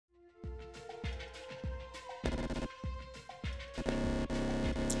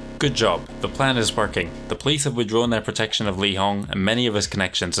Good job, the plan is working. The police have withdrawn their protection of Li Hong and many of his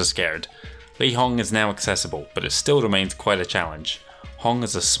connections are scared. Li Hong is now accessible, but it still remains quite a challenge. Hong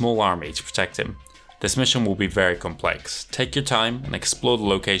has a small army to protect him. This mission will be very complex. Take your time and explore the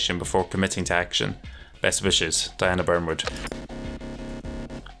location before committing to action. Best wishes, Diana Burnwood.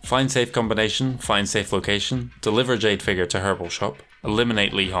 Find safe combination, find safe location, deliver Jade Figure to Herbal Shop,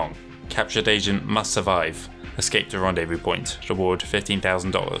 eliminate Li Hong. Captured agent must survive. Escape to rendezvous point. Reward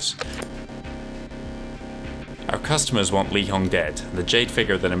 $15,000. Our customers want Li Hong dead, the jade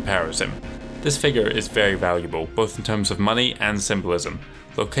figure that empowers him. This figure is very valuable, both in terms of money and symbolism.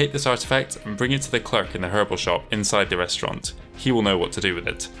 Locate this artifact and bring it to the clerk in the herbal shop inside the restaurant. He will know what to do with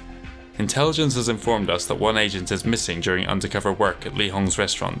it. Intelligence has informed us that one agent is missing during undercover work at Li Hong's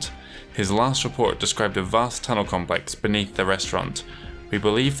restaurant. His last report described a vast tunnel complex beneath the restaurant. We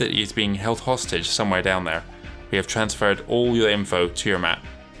believe that he is being held hostage somewhere down there. We have transferred all your info to your map.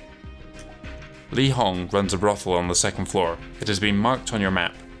 Li Hong runs a brothel on the second floor. It has been marked on your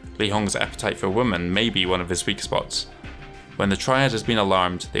map. Li Hong's appetite for women may be one of his weak spots. When the Triad has been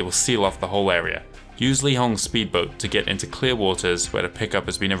alarmed, they will seal off the whole area. Use Li Hong's speedboat to get into clear waters where the pickup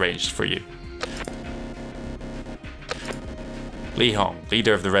has been arranged for you. Li Hong,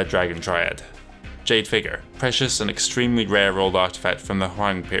 leader of the Red Dragon Triad. Jade Figure, precious and extremely rare old artifact from the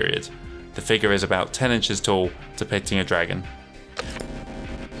Huang period. The figure is about 10 inches tall, depicting a dragon.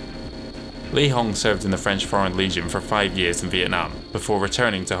 Li Hong served in the French Foreign Legion for 5 years in Vietnam, before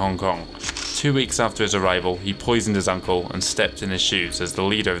returning to Hong Kong. 2 weeks after his arrival, he poisoned his uncle and stepped in his shoes as the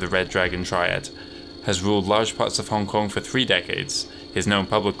leader of the Red Dragon Triad. Has ruled large parts of Hong Kong for 3 decades. He is known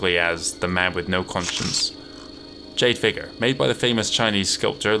publicly as the man with no conscience. Jade Figure, made by the famous Chinese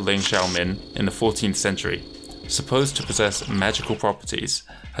sculptor Ling Xiaomin in the 14th century. Supposed to possess magical properties,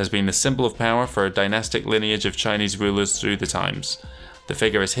 has been the symbol of power for a dynastic lineage of Chinese rulers through the times. The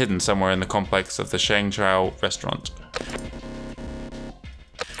figure is hidden somewhere in the complex of the Shangchao restaurant.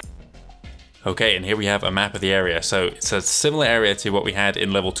 Okay, and here we have a map of the area. So it's a similar area to what we had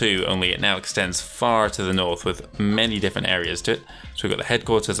in level 2, only it now extends far to the north with many different areas to it. So we've got the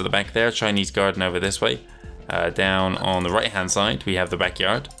headquarters at the back there, Chinese garden over this way. Down on the right hand side we have the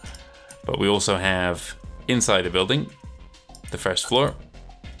backyard, but we also have inside the building the first floor.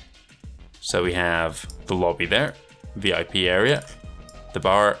 So we have the lobby there, VIP area, the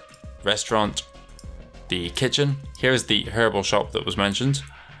bar, restaurant, the kitchen. Here's the herbal shop that was mentioned.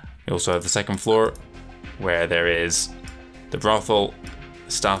 We also have the second floor where there is the brothel,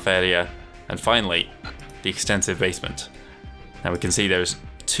 the staff area, and finally the extensive basement. Now we can see there's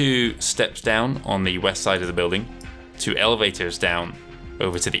 2 steps down on the west side of the building, 2 elevators down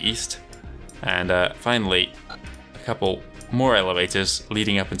over to the east, and finally a couple more elevators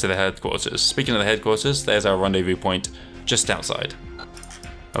leading up into the headquarters. Speaking of the headquarters, there's our rendezvous point just outside.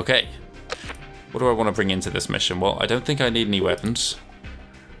 Okay, what do I want to bring into this mission? Well, I don't think I need any weapons,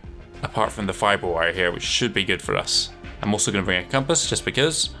 apart from the fiber wire here, which should be good for us. I'm also going to bring a compass, just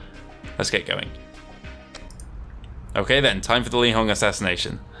because. Let's get going. Okay then, time for the Li Hong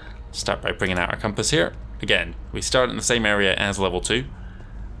assassination. Start by bringing out our compass here. Again, we start in the same area as level 2.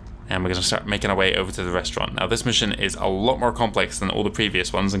 And we're going to start making our way over to the restaurant. Now this mission is a lot more complex than all the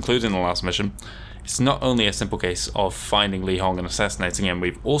previous ones, including the last mission. It's not only a simple case of finding Li Hong and assassinating him,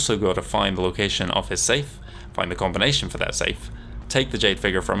 we've also got to find the location of his safe, find the combination for that safe, take the jade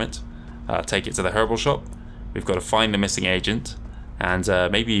figure from it, take it to the herbal shop. We've got to find the missing agent, and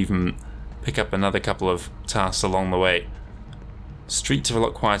maybe even pick up another couple of tasks along the way. Streets are a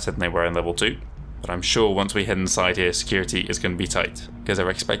lot quieter than they were in level 2, but I'm sure once we head inside here, security is going to be tight, because they're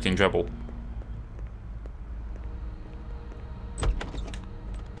expecting trouble.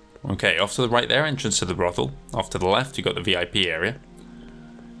 Okay, off to the right there, entrance to the brothel. Off to the left, you've got the VIP area.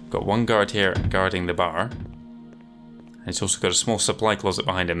 Got one guard here guarding the bar. And he's also got a small supply closet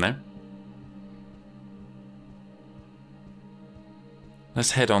behind him there.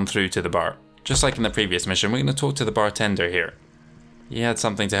 Let's head on through to the bar. Just like in the previous mission, we're going to talk to the bartender here. He had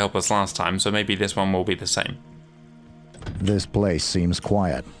something to help us last time, so maybe this one will be the same. This place seems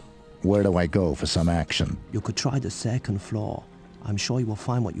quiet. Where do I go for some action? You could try the second floor. I'm sure you will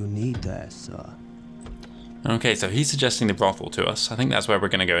find what you need there, sir. Okay, so he's suggesting the brothel to us. I think that's where we're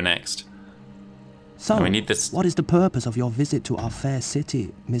going to go next. So, and we need this. What is the purpose of your visit to our fair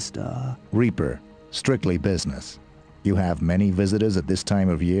city, Mr. Reaper, strictly business. You have many visitors at this time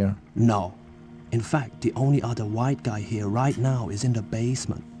of year? No. In fact, the only other white guy here right now is in the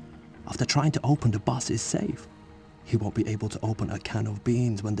basement. After trying to open the bus's safe, he won't be able to open a can of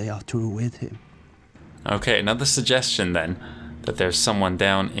beans when they are through with him. Okay, another suggestion then, that there's someone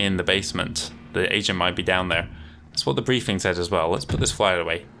down in the basement. The agent might be down there. That's what the briefing said as well. Let's put this flyer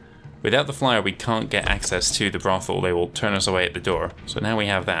away. Without the flyer, we can't get access to the brothel. They will turn us away at the door. So now we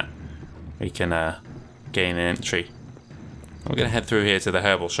have that. We can gain an entry. We're going to head through here to the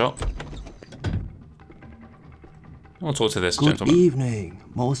herbal shop. I'll talk to this gentleman. Good evening,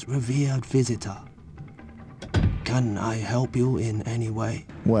 most revered visitor. Can I help you in any way?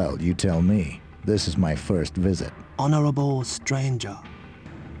 Well, you tell me. This is my first visit. Honorable stranger.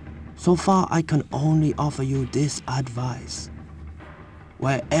 So far, I can only offer you this advice.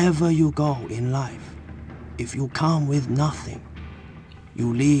 Wherever you go in life, if you come with nothing,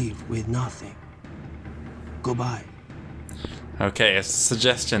 you leave with nothing. Goodbye. Okay, a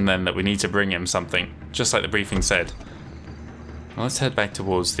suggestion then that we need to bring him something, just like the briefing said. Well, let's head back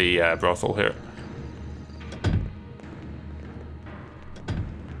towards the brothel here.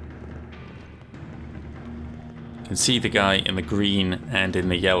 You can see the guy in the green and in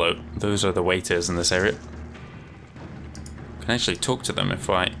the yellow. Those are the waiters in this area. I can actually talk to them if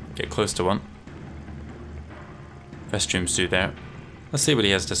I get close to one. Restrooms through there. Let's see what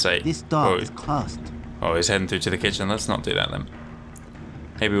he has to say. This door is closed. Oh, he's heading through to the kitchen. Let's not do that then.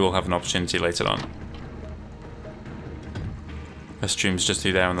 Maybe we'll have an opportunity later on. Restrooms just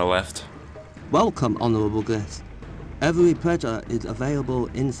through there on the left. Welcome, honorable guest. Every pleasure is available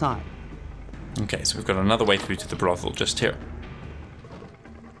inside. Okay, so we've got another way through to the brothel just here.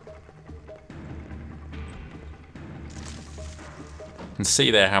 And see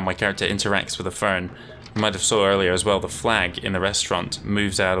there how my character interacts with the fern. You might have saw earlier as well, the flag in the restaurant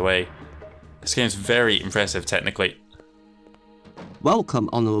moves out of the way. This game's very impressive technically. Welcome,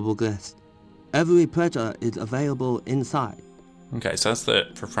 honorable guest. Every pleasure is available inside. Okay, so that's the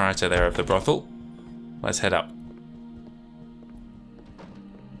proprietor there of the brothel. Let's head up.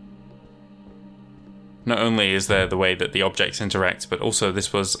 Not only is there the way that the objects interact, but also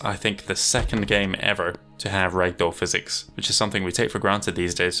this was, I think, the second game ever to have ragdoll physics, which is something we take for granted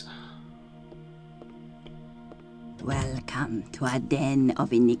these days. Welcome to our den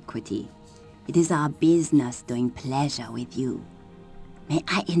of iniquity. It is our business doing pleasure with you. May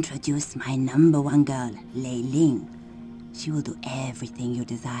I introduce my #1 girl, Lei Ling. She will do everything you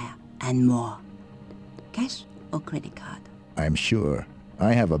desire, and more. Cash or credit card? I'm sure.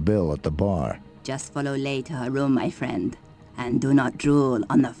 I have a bill at the bar. Just follow Lei to her room, my friend. And do not drool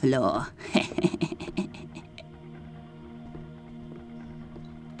on the floor.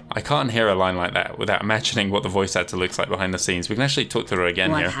 I can't hear a line like that without imagining what the voice actor looks like behind the scenes. We can actually talk to her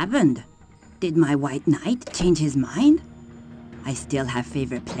again here. What happened? Did my white knight change his mind? I still have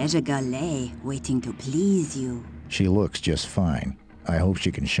favorite pleasure girl Lei waiting to please you. She looks just fine. I hope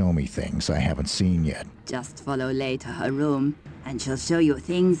she can show me things I haven't seen yet. Just follow Lei to her room, and she'll show you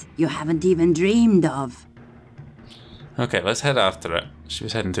things you haven't even dreamed of. Okay, let's head after her. She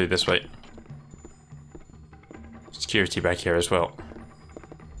was heading through this way. Security back here as well.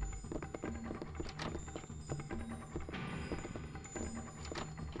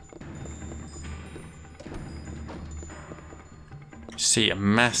 See a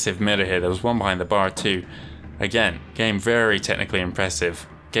massive mirror here. There was one behind the bar too. Again, game very technically impressive.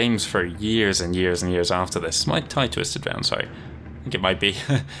 Games for years and years and years after this. My tie twisted round, sorry. I think it might be.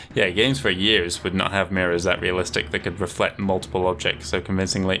 Yeah, games for years would not have mirrors that realistic that could reflect multiple objects so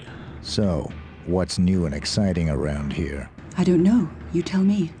convincingly. So, what's new and exciting around here? I don't know. You tell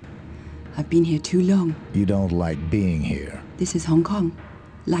me. I've been here too long. You don't like being here? This is Hong Kong.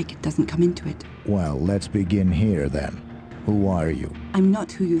 Like doesn't come into it. Well, let's begin here then. Who are you? I'm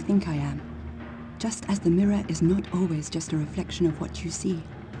not who you think I am. Just as the mirror is not always just a reflection of what you see.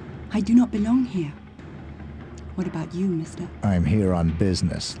 I do not belong here. What about you, mister? I'm here on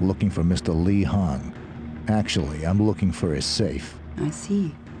business, looking for Mr. Li Hong. Actually, I'm looking for his safe. I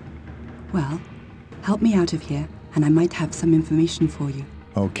see. Well, help me out of here, and I might have some information for you.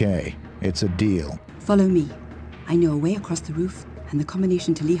 Okay, it's a deal. Follow me. I know a way across the roof, and the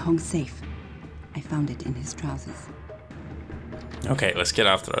combination to Li Hong's safe. I found it in his trousers. Okay, let's get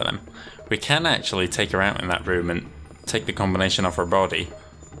after her then. We can actually take her out in that room and take the combination off her body.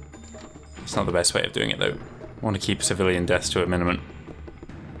 It's not the best way of doing it though. I want to keep civilian deaths to a minimum.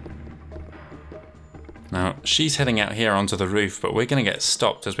 Now, she's heading out here onto the roof, but we're going to get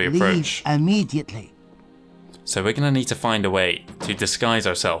stopped as we approach. Leave immediately. So we're going to need to find a way to disguise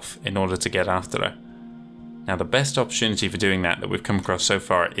ourselves in order to get after her. Now, the best opportunity for doing that we've come across so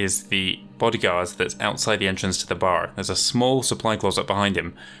far is the bodyguard that's outside the entrance to the bar. There's a small supply closet behind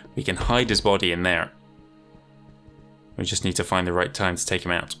him. We can hide his body in there. We just need to find the right time to take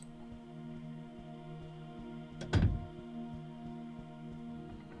him out.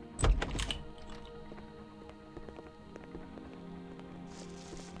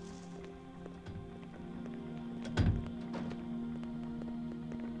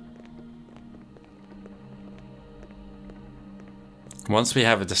 Once we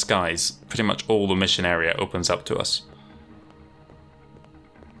have a disguise, pretty much all the mission area opens up to us.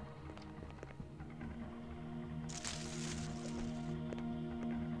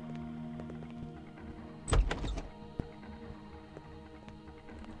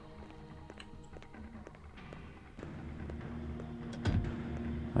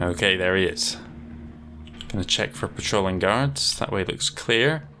 Okay, there he is. Gonna check for patrolling guards. That way it looks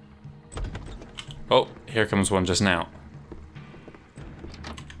clear. Oh, here comes one just now.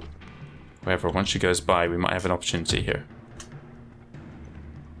 However, once she goes by, we might have an opportunity here.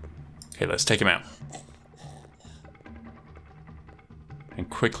 Okay, let's take him out. And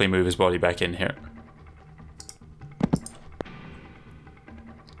quickly move his body back in here.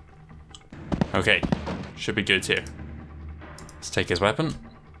 Okay, should be good here. Let's take his weapon.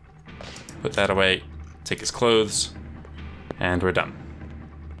 Put that away, take his clothes, and we're done.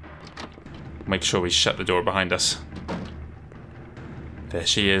 Make sure we shut the door behind us. There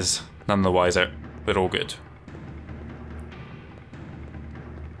she is, none the wiser, but all good.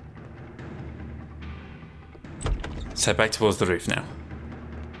 Let's head back towards the roof now.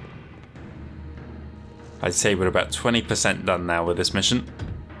 I'd say we're about 20% done now with this mission.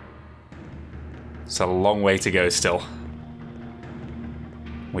 It's a long way to go still.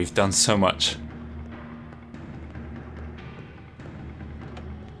 We've done so much.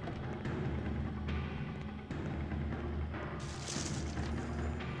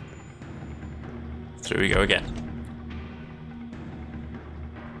 Through we go again.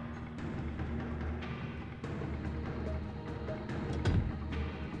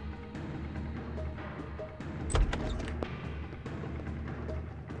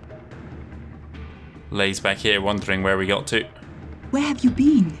 Lay's back here wondering where we got to. Where have you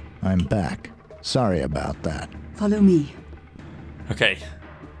been? I'm back. Sorry about that. Follow me. Okay,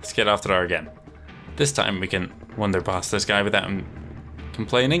 let's get after her again. This time we can wander past this guy without him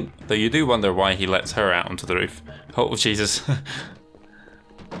complaining, though you do wonder why he lets her out onto the roof. Oh, Jesus.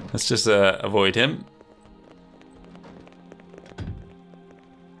 Let's just avoid him.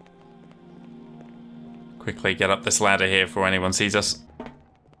 Quickly get up this ladder here before anyone sees us.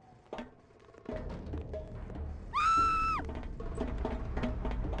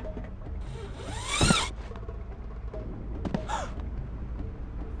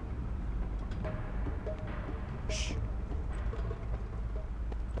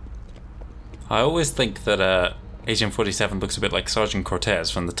 I always think that Agent 47 looks a bit like Sergeant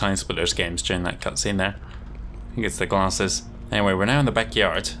Cortez from the Time Splitters games during that cutscene there. I think it's the glasses. Anyway, we're now in the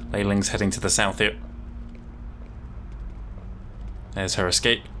backyard. Lei Ling's heading to the south here. There's her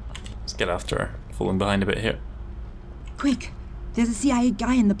escape. Let's get after her. Falling behind a bit here. Quick! There's a CIA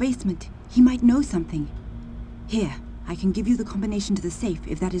guy in the basement. He might know something. Here, I can give you the combination to the safe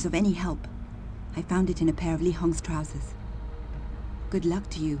if that is of any help. I found it in a pair of Li Hong's trousers. Good luck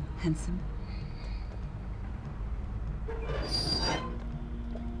to you, handsome.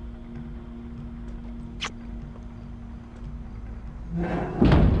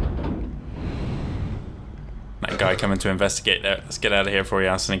 That guy coming to investigate there. Let's get out of here before he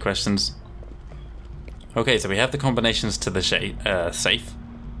asks any questions. Okay, so we have the combinations to the safe.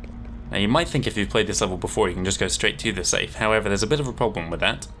 Now you might think if you've played this level before you can just go straight to the safe. However, there's a bit of a problem with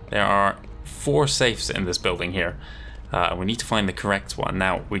that. There are 4 safes in this building here. We need to find the correct one.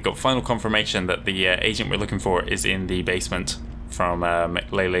 Now, we got final confirmation that the agent we're looking for is in the basement from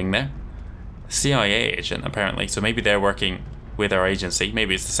Lei Ling there. CIA agent, apparently. So maybe they're working with our agency.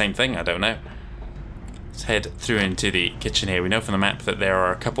 Maybe it's the same thing, I don't know. Let's head through into the kitchen here. We know from the map that there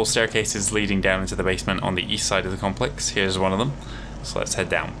are a couple staircases leading down into the basement on the east side of the complex. Here's one of them. So let's head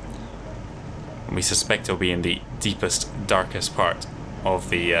down. And we suspect it'll be in the deepest, darkest part of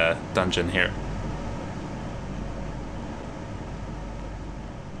the dungeon here.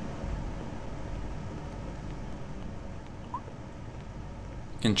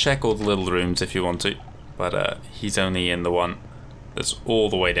 You can check all the little rooms if you want to, but he's only in the one that's all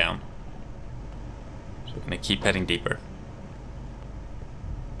the way down. So we're going to keep heading deeper.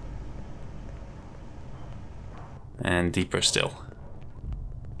 And deeper still.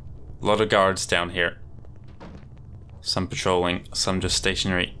 A lot of guards down here. Some patrolling, some just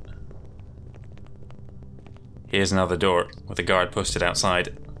stationary. Here's another door with a guard posted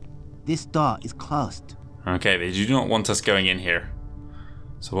outside. This door is closed. Okay, they do not want us going in here.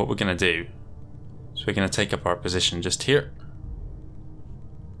 So what we're going to do is we're going to take up our position just here.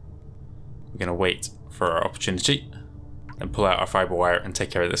 We're going to wait for our opportunity, then pull out our fiber wire and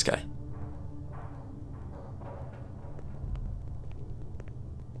take care of this guy.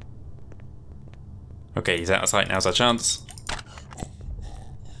 Okay, he's out of sight, now's our chance.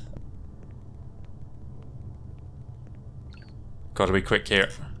 Gotta be quick here.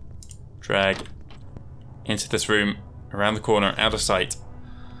 Drag into this room, around the corner, out of sight.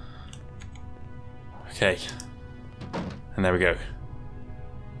 Okay. And there we go.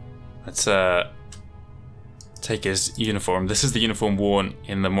 Let's take his uniform. This is the uniform worn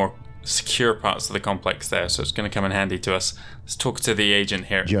in the more secure parts of the complex there, so it's going to come in handy to us. Let's talk to the agent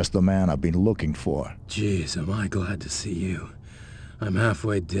here. Just the man I've been looking for. Jeez, am I glad to see you. I'm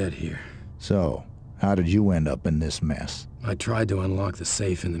halfway dead here. So, how did you end up in this mess? I tried to unlock the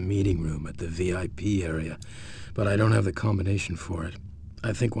safe in the meeting room at the VIP area, but I don't have the combination for it.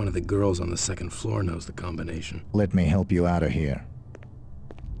 I think one of the girls on the second floor knows the combination. Let me help you out of here.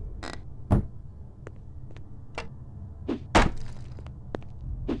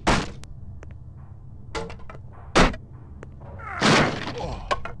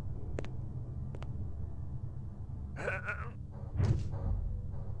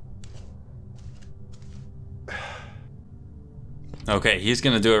 Okay, he's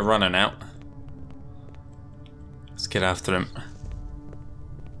gonna do a runner now. Let's get after him.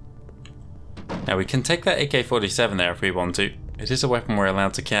 Now we can take that AK-47 there if we want to. It is a weapon we're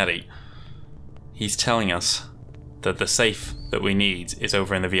allowed to carry. He's telling us that the safe that we need is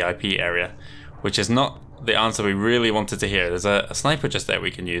over in the VIP area, which is not the answer we really wanted to hear. There's a sniper just there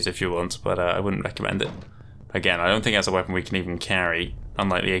we can use if you want, but I wouldn't recommend it. Again, I don't think that's a weapon we can even carry,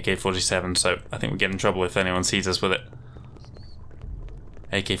 unlike the AK-47, so I think we get in trouble if anyone sees us with it.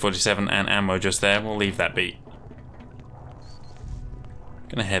 AK-47 and ammo just there, we'll leave that be.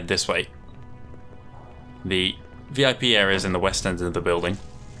 Gonna head this way. The VIP area is in the west end of the building.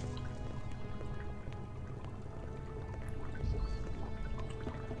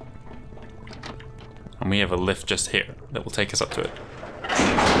 And we have a lift just here that will take us up to it.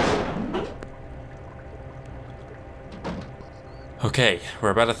 Okay,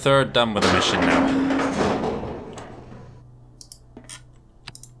 we're about a third done with the mission now.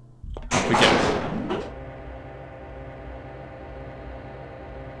 We go.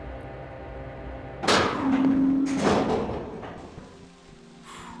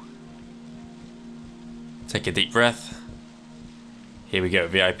 Take a deep breath. Here we go,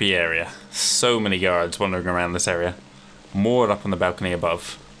 VIP area. So many guards wandering around this area. More up on the balcony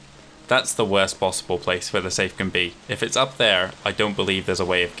above. That's the worst possible place where the safe can be. If it's up there, I don't believe there's a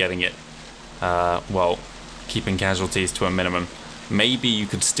way of getting it. Well, keeping casualties to a minimum. Maybe you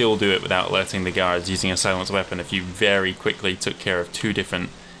could still do it without alerting the guards using a silenced weapon if you very quickly took care of two different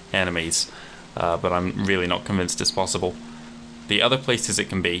enemies, but I'm really not convinced it's possible. The other places it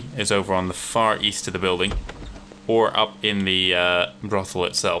can be is over on the far east of the building, or up in the brothel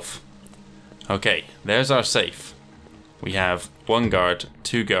itself. Okay, there's our safe. We have one guard,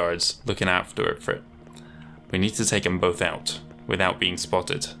 two guards looking after it for it. We need to take them both out without being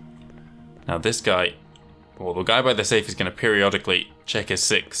spotted. Now this guy, well, the guy by the safe is going to periodically check his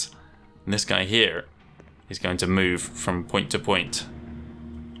six, and this guy here is going to move from point to point.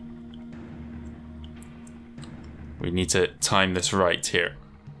 We need to time this right here.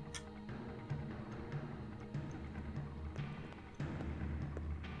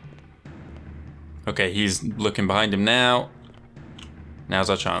 Okay, he's looking behind him now. Now's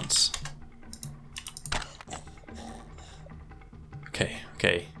our chance.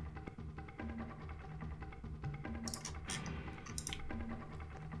 Okay.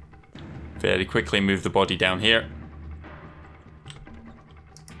 Fairly quickly move the body down here.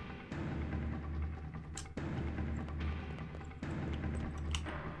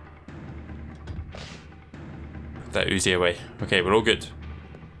 Put that Uzi away. Okay, we're all good.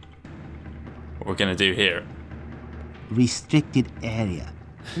 What we're gonna do here. Restricted area.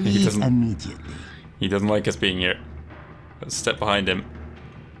 He Leave doesn't- immediately. He doesn't like us being here. Let's step behind him.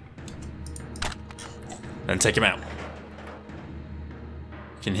 And take him out. You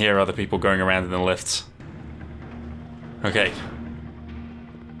can hear other people going around in the lifts. Okay.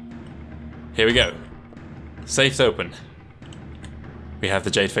 Here we go. Safe's open. We have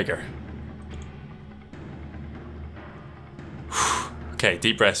the jade figure. Okay,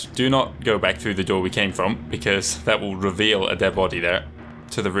 deep breaths. Do not go back through the door we came from, because that will reveal a dead body there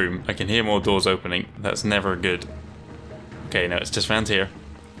to the room. I can hear more doors opening. That's never good. Okay, no, it's just round here.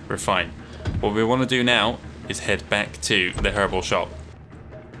 We're fine. What we want to do now is head back to the herbal shop.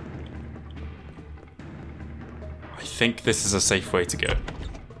 I think this is a safe way to go.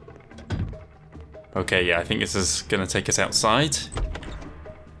 Okay, yeah, I think this is going to take us outside.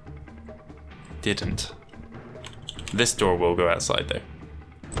 Didn't. This door will go outside though.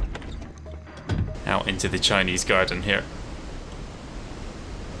 Out into the Chinese garden here.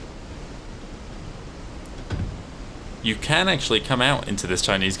 You can actually come out into this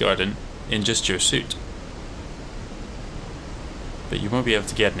Chinese garden in just your suit. but you won't be able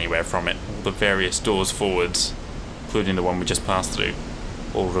to get anywhere from it. All the various doors forwards, including the one we just passed through,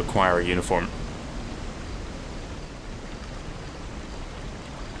 all require a uniform.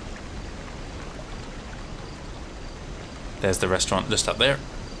 There's the restaurant just up there.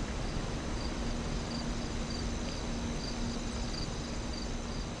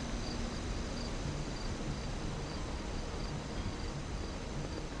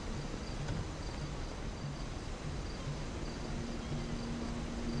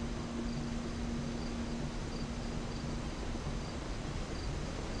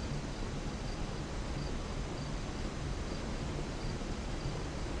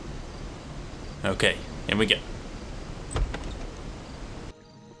 Okay, here we go.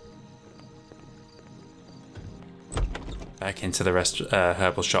 Back into the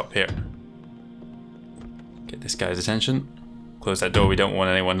herbal shop here. Get this guy's attention. Close that door, we don't want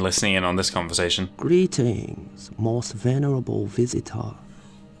anyone listening in on this conversation. Greetings, most venerable visitor.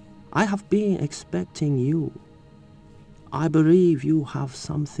 I have been expecting you. I believe you have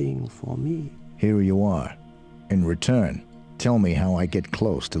something for me. Here you are. In return, tell me how I get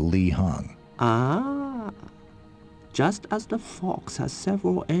close to Li Hong. Ah, just as the fox has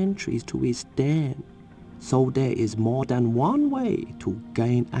several entries to his den, so there is more than one way to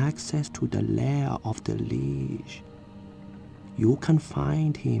gain access to the lair of the Liege. You can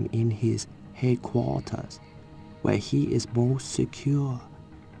find him in his headquarters, where he is most secure,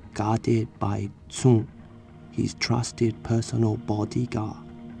 guarded by Tsung, his trusted personal bodyguard.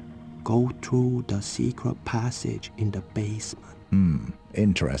 Go through the secret passage in the basement.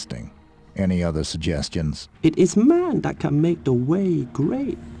 Interesting. Any other suggestions? It is man that can make the way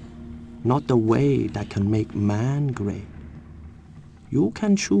great, not the way that can make man great. You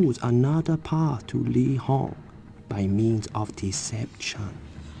can choose another path to Li Hong by means of deception.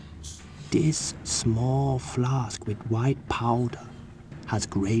 This small flask with white powder has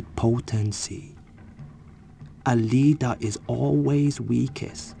great potency. A leader is always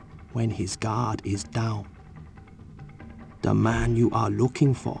weakest when his guard is down. The man you are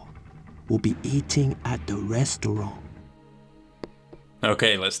looking for will be eating at the restaurant.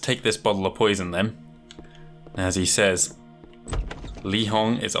 Okay, let's take this bottle of poison then. As he says, Li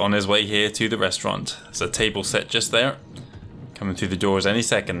Hong is on his way here to the restaurant. There's a table set just there. Coming through the doors any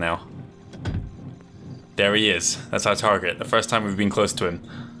second now. There he is. That's our target. The first time we've been close to him.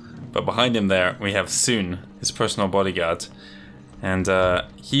 But behind him there, we have Soon, his personal bodyguard. And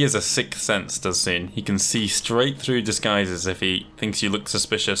he has a sixth sense, does Soon. He can see straight through disguises if he thinks you look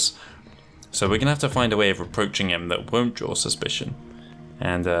suspicious. So we're going to have to find a way of approaching him that won't draw suspicion.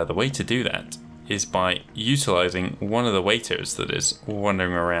 And the way to do that is by utilizing one of the waiters that is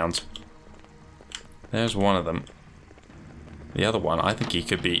wandering around. There's one of them. The other one, I think he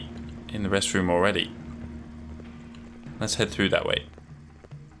could be in the restroom already. Let's head through that way.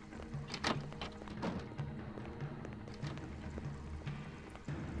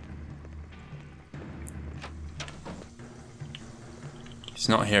 He's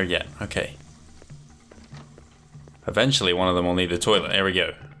not here yet. Okay. Eventually one of them will need the toilet. There we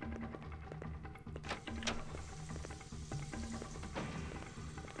go.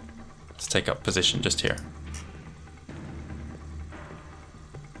 Let's take up position just here.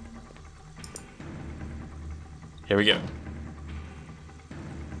 Here we go.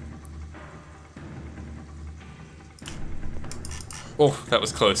 Oh, that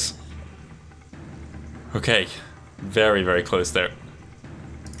was close. Okay. Very, very close there.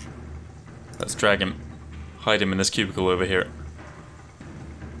 Let's drag him. Hide him in this cubicle over here.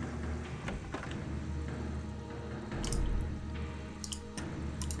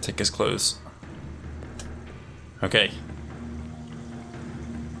 Take his clothes. Okay.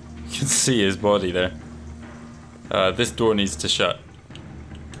 You can see his body there. This door needs to shut.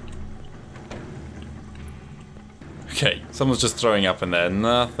 Okay, someone's just throwing up in there.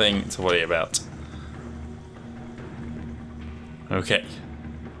 Nothing to worry about. Okay.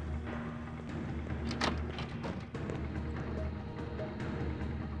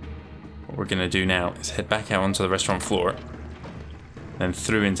 What we're gonna do now is head back out onto the restaurant floor, then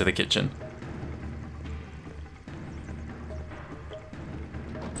through into the kitchen.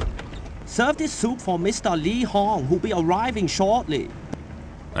 Serve this soup for Mr. Li Hong, who'll be arriving shortly.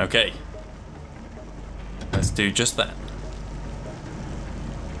 Okay. Let's do just that.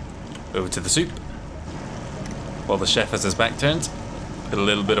 Over to the soup. While the chef has his back turned, put a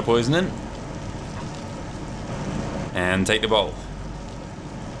little bit of poison in. And take the bowl.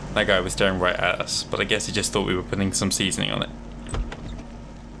 That guy was staring right at us, but I guess he just thought we were putting some seasoning on it.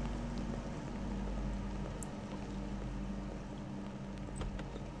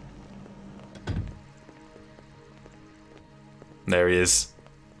 There he is.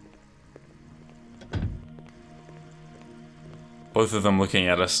 Both of them looking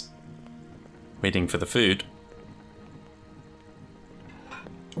at us, waiting for the food.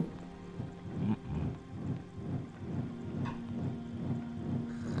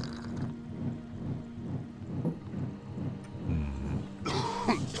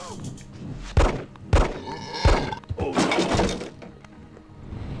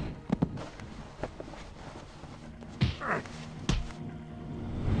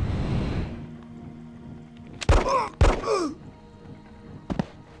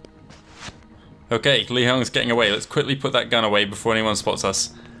 Okay, Li Hong's getting away. Let's quickly put that gun away before anyone spots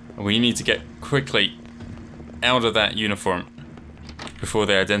us. We need to get quickly out of that uniform before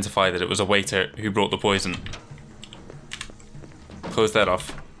they identify that it was a waiter who brought the poison. Close that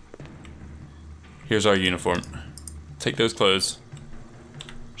off. Here's our uniform. Take those clothes.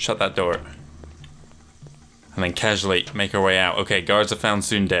 Shut that door. And then casually make our way out. Okay, guards are found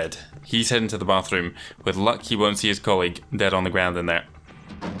soon dead. He's heading to the bathroom. With luck, he won't see his colleague dead on the ground in there.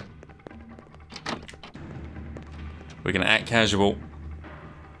 We're going to act casual.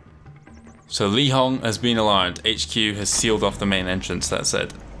 So Li Hong has been alarmed. HQ has sealed off the main entrance, that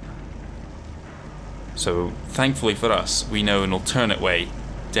said. So thankfully for us, we know an alternate way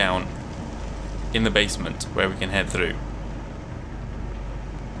down in the basement where we can head through.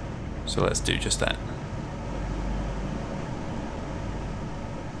 So let's do just that.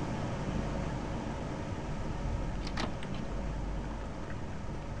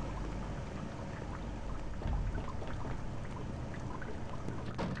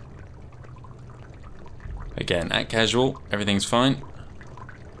 Again, act casual, everything's fine.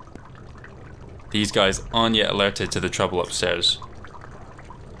 These guys aren't yet alerted to the trouble upstairs.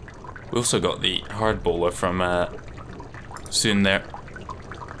 We also got the hard bowler from soon there.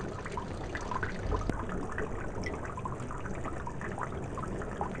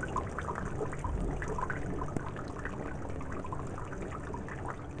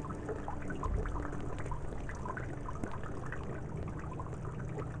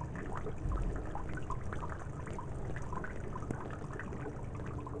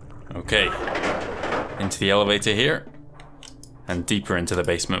 Okay, into the elevator here, and deeper into the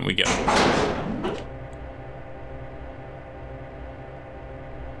basement we go.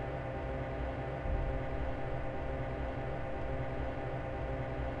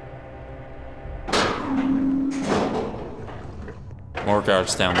 More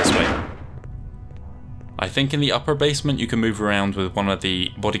guards down this way. I think in the upper basement you can move around with one of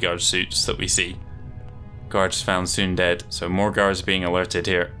the bodyguard suits that we see. Guards found soon dead, so more guards being alerted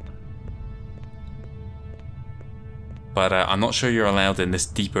here. But I'm not sure you're allowed in this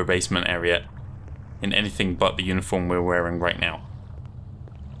deeper basement area in anything but the uniform we're wearing right now.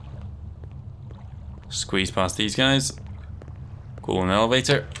 Squeeze past these guys. Cool, an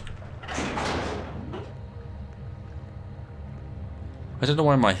elevator. I don't know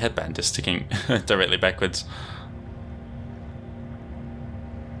why my headband is sticking directly backwards.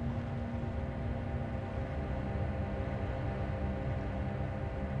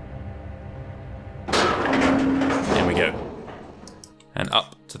 And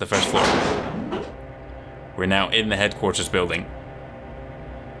up to the first floor. We're now in the headquarters building,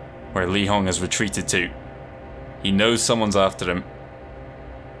 where Li Hong has retreated to. He knows someone's after him,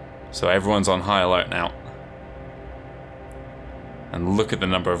 so everyone's on high alert now. And look at the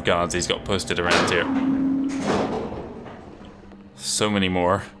number of guards he's got posted around here. So many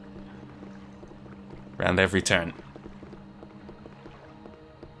more. Around every turn.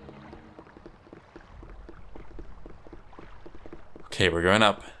 Okay, we're going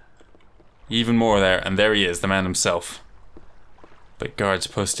up. Even more there, and there he is, the man himself. But guards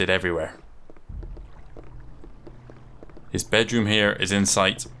posted everywhere. His bedroom here is in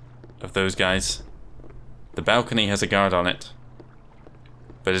sight of those guys. The balcony has a guard on it.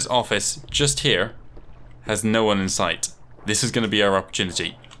 But his office, just here, has no one in sight. This is going to be our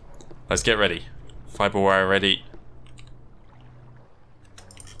opportunity. Let's get ready. Fiber wire ready.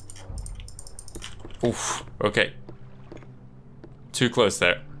 Oof, okay. Too close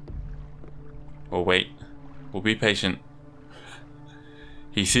there. We'll wait. We'll be patient.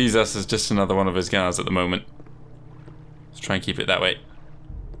 He sees us as just another one of his guards at the moment. Let's try and keep it that way.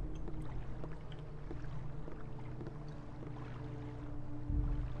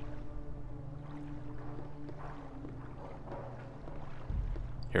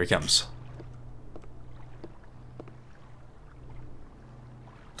 Here he comes.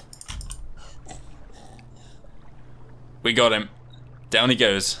 We got him. Down he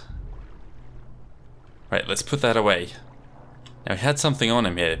goes. Right, let's put that away. Now he had something on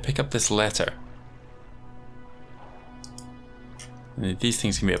him here. Pick up this letter. These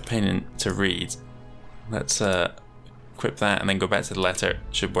things can be a pain to read. Let's equip that and then go back to the letter.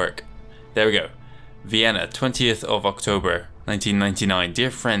 Should work. There we go. Vienna, 20th of October, 1999.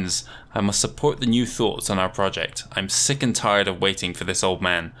 Dear friends, I must support the new thoughts on our project. I'm sick and tired of waiting for this old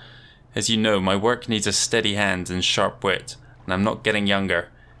man. As you know, my work needs a steady hand and sharp wit, and I'm not getting younger.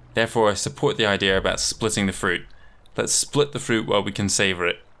 Therefore, I support the idea about splitting the fruit. Let's split the fruit while we can savor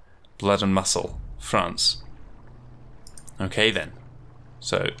it. Blood and Muscle, France. Okay then.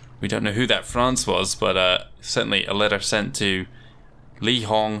 So, we don't know who that France was, but certainly a letter sent to Li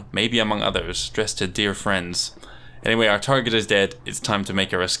Hong, maybe among others, addressed to dear friends. Anyway, our target is dead. It's time to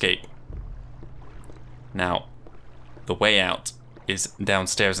make our escape. Now, the way out is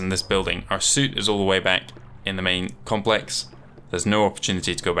downstairs in this building. Our suit is all the way back in the main complex. There's no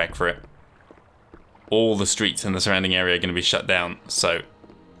opportunity to go back for it. All the streets in the surrounding area are going to be shut down, so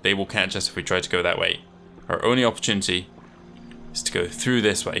they will catch us if we try to go that way. Our only opportunity is to go through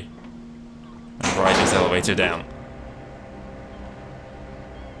this way and ride this elevator down.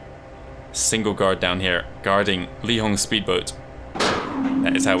 Single guard down here, guarding Li Hong's speedboat.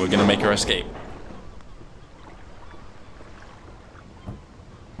 That is how we're going to make our escape.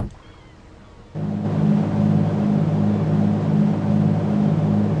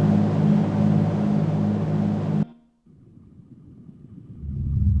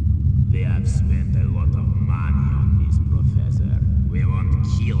 They have spent a lot of money on this, Professor. We want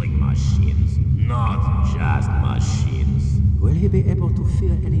killing machines, not just machines. Will he be able to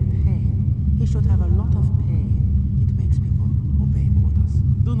feel any pain? He should have a lot of pain. It makes people obey orders.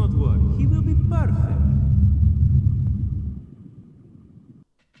 Do not worry, he will be perfect.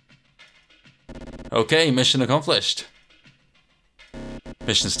 Okay, mission accomplished.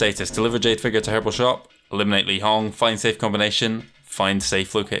 Mission status: deliver Jade Figure to Herbal Shop, eliminate Li Hong, find safe combination, find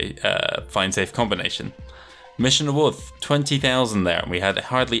safe combination. Mission reward 20,000 there. We had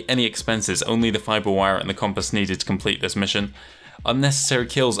hardly any expenses, only the fiber wire and the compass needed to complete this mission. Unnecessary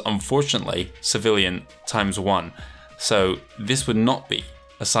kills, unfortunately, civilian ×1. So this would not be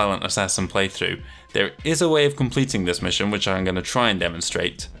a Silent Assassin playthrough. There is a way of completing this mission, which I'm going to try and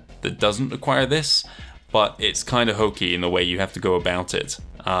demonstrate, that doesn't require this, but it's kind of hokey in the way you have to go about it.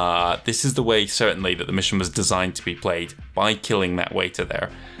 This is the way, certainly, that the mission was designed to be played, by killing that waiter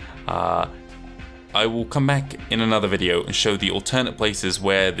there. I will come back in another video and show the alternate places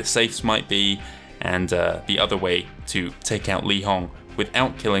where the safes might be, and the other way to take out Li Hong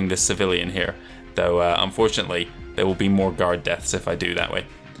without killing this civilian here. Though, unfortunately, there will be more guard deaths if I do that way.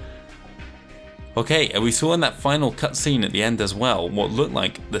 Okay, and we saw in that final cutscene at the end as well what looked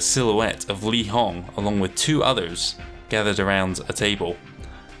like the silhouette of Li Hong along with two others gathered around a table.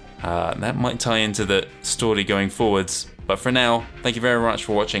 That might tie into the story going forwards, but for now, thank you very much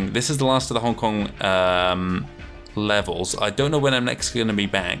for watching. This is the last of the Hong Kong levels. I don't know when I'm next going to be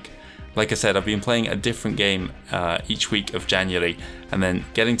back. Like I said, I've been playing a different game each week of January, and then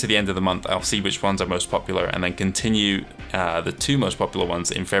getting to the end of the month, I'll see which ones are most popular, and then continue the two most popular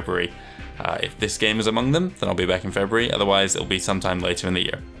ones in February. If this game is among them, then I'll be back in February, otherwise it'll be sometime later in the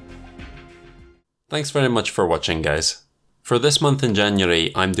year. Thanks very much for watching, guys. For this month in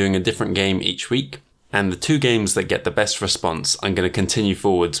January, I'm doing a different game each week, and the two games that get the best response I'm going to continue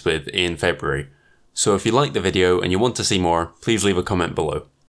forwards with in February. So if you like the video and you want to see more, please leave a comment below.